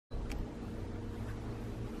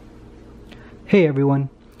Hey everyone!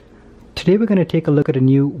 Today we're going to take a look at a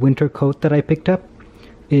new winter coat that I picked up.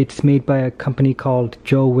 It's made by a company called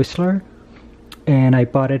Joe Whistler, and I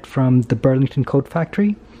bought it from the Burlington Coat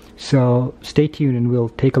Factory. So stay tuned and we'll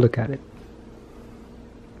take a look at it.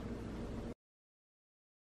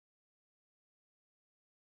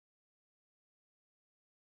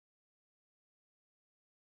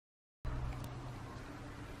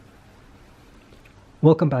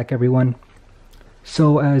 Welcome back everyone.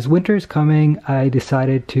 So as winter is coming, I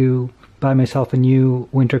decided to buy myself a new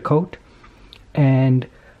winter coat, and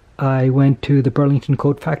I went to the Burlington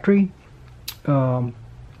Coat Factory.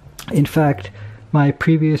 In fact, my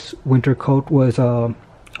previous winter coat was a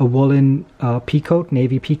woolen pea coat,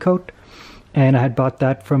 navy pea coat, and I had bought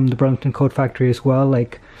that from the Burlington Coat Factory as well,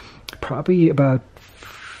 like probably about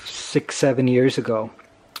 6-7 years ago.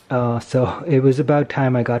 So it was about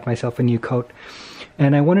time I got myself a new coat,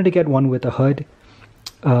 and I wanted to get one with a hood.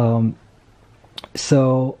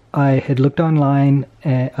 So I had looked online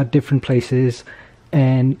at different places,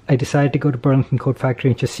 and I decided to go to Burlington Coat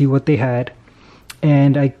Factory and just see what they had,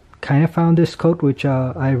 and I kind of found this coat which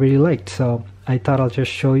I really liked, so I thought I'll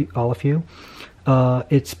just show all of you.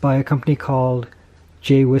 It's by a company called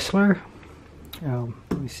Joe Whistler.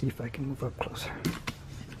 Let me see if I can move up closer.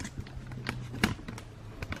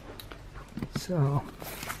 So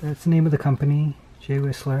that's the name of the company, Joe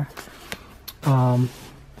Whistler.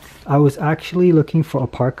 I was actually looking for a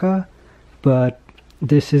parka, but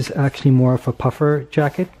this is actually more of a puffer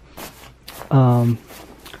jacket. But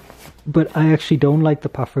I actually don't like the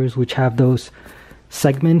puffers which have those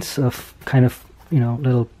segments of kind of,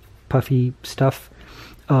 little puffy stuff.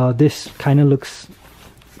 This kind of looks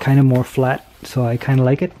kind of more flat, so I kind of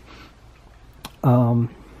like it.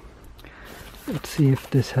 Let's see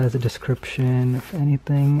if this has a description, if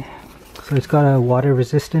anything. So it's got a water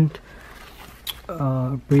resistant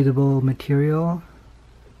breathable material.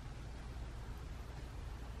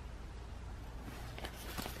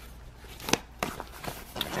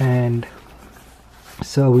 And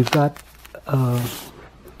so we've got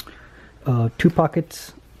two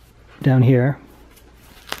pockets down here.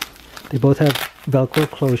 They both have Velcro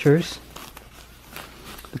closures.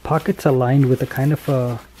 The pockets are lined with a kind of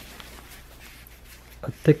a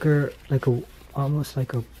thicker, almost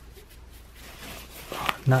like a,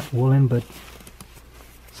 not woolen, but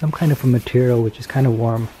some kind of a material which is kind of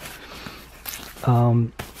warm.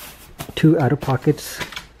 Two outer pockets,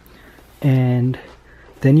 and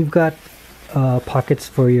then you've got pockets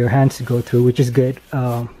for your hands to go through, which is good.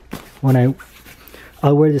 I'll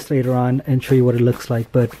wear this later on and show you what it looks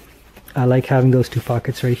like, but I like having those two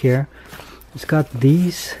pockets right here. It's got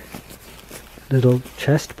these little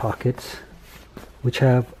chest pockets which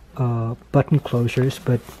have button closures,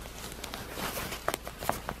 but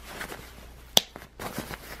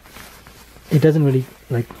it doesn't really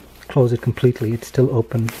close it completely. It's still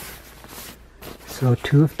open. So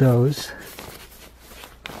two of those,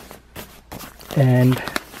 and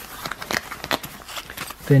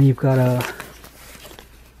then you've got a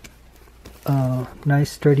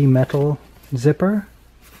nice sturdy metal zipper,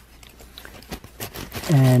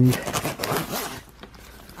 and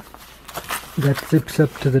that zips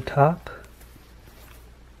up to the top,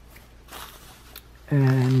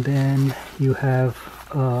 and then you have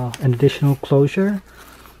an additional closure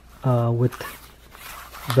with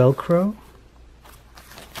Velcro,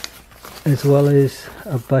 as well as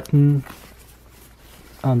a button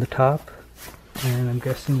on the top, and I'm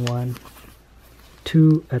guessing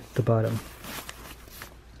two at the bottom.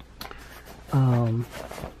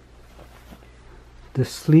 The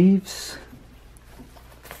sleeves,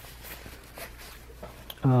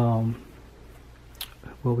 what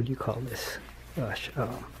would you call this? Gosh,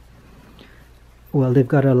 well, they've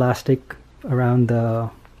got elastic around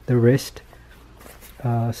the wrist,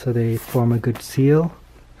 so they form a good seal.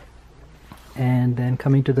 And then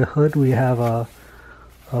coming to the hood, we have a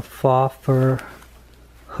faux fur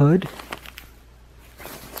hood.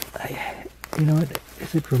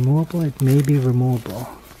 Is it removable? It may be removable.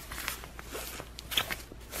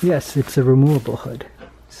 Yes, it's a removable hood.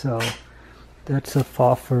 So that's a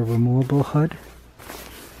faux fur removable hood.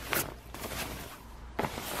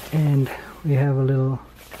 And we have a little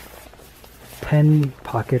pen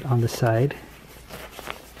pocket on the side,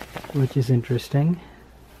 which is interesting.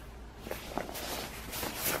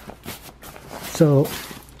 So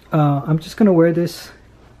I'm just going to wear this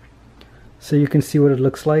so you can see what it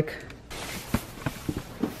looks like.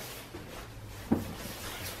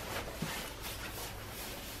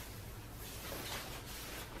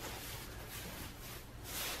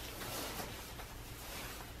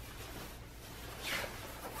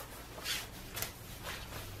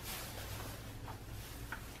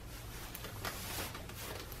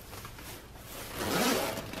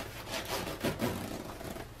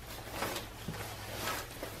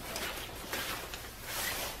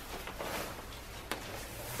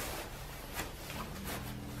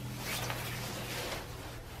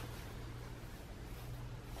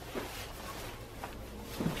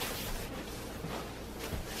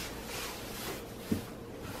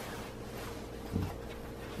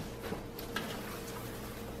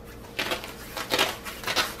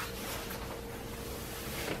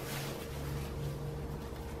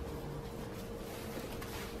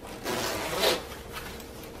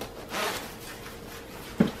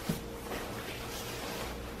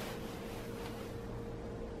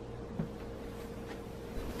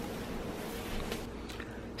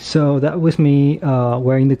 So that was me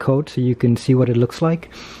wearing the coat, so you can see what it looks like.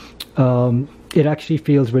 It actually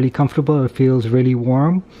feels really comfortable. It feels really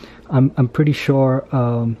warm. I'm pretty sure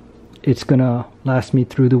it's gonna last me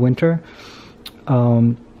through the winter.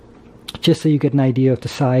 Just so you get an idea of the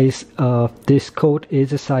size, this coat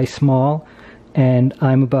is a size small, and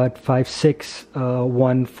I'm about 5'6",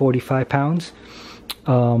 145 pounds.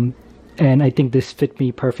 And I think this fit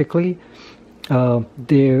me perfectly.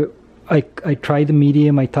 I tried the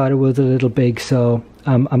medium. I thought it was a little big, so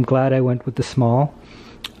I'm glad I went with the small.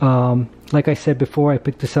 Like I said before, I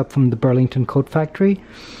picked this up from the Burlington Coat Factory,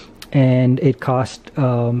 and it cost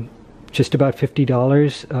just about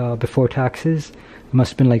 $50 before taxes. It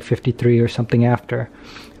must have been like 53 or something after.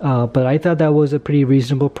 But I thought that was a pretty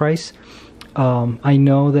reasonable price. I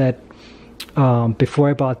know that before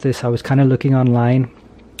I bought this, I was kind of looking online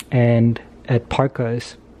and at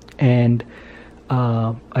parkas, and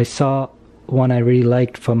I saw one I really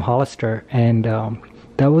liked from Hollister, and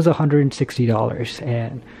that was $160,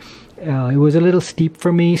 and it was a little steep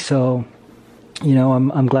for me. So, you know,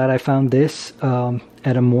 I'm glad I found this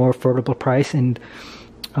at a more affordable price, and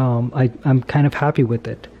I'm kind of happy with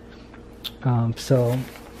it. So,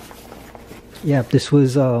 yeah, this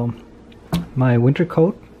was my winter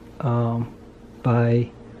coat by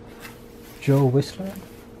Joe Whistler.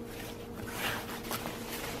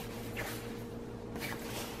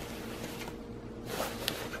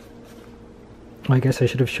 I guess I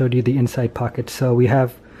should have showed you the inside pocket. So we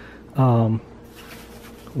have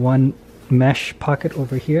one mesh pocket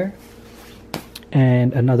over here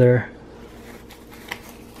and another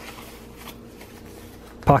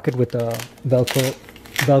pocket with a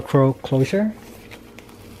Velcro closure.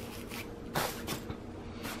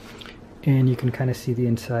 And you can kind of see the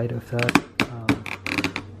inside of that.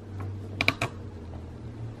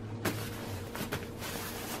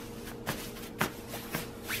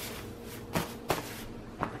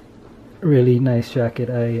 Really nice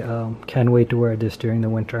jacket. I can't wait to wear this during the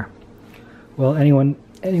winter. Well, anyway,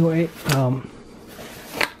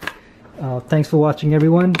 thanks for watching,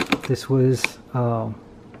 everyone. This was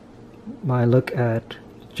my look at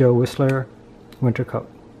Joe Whistler winter coat.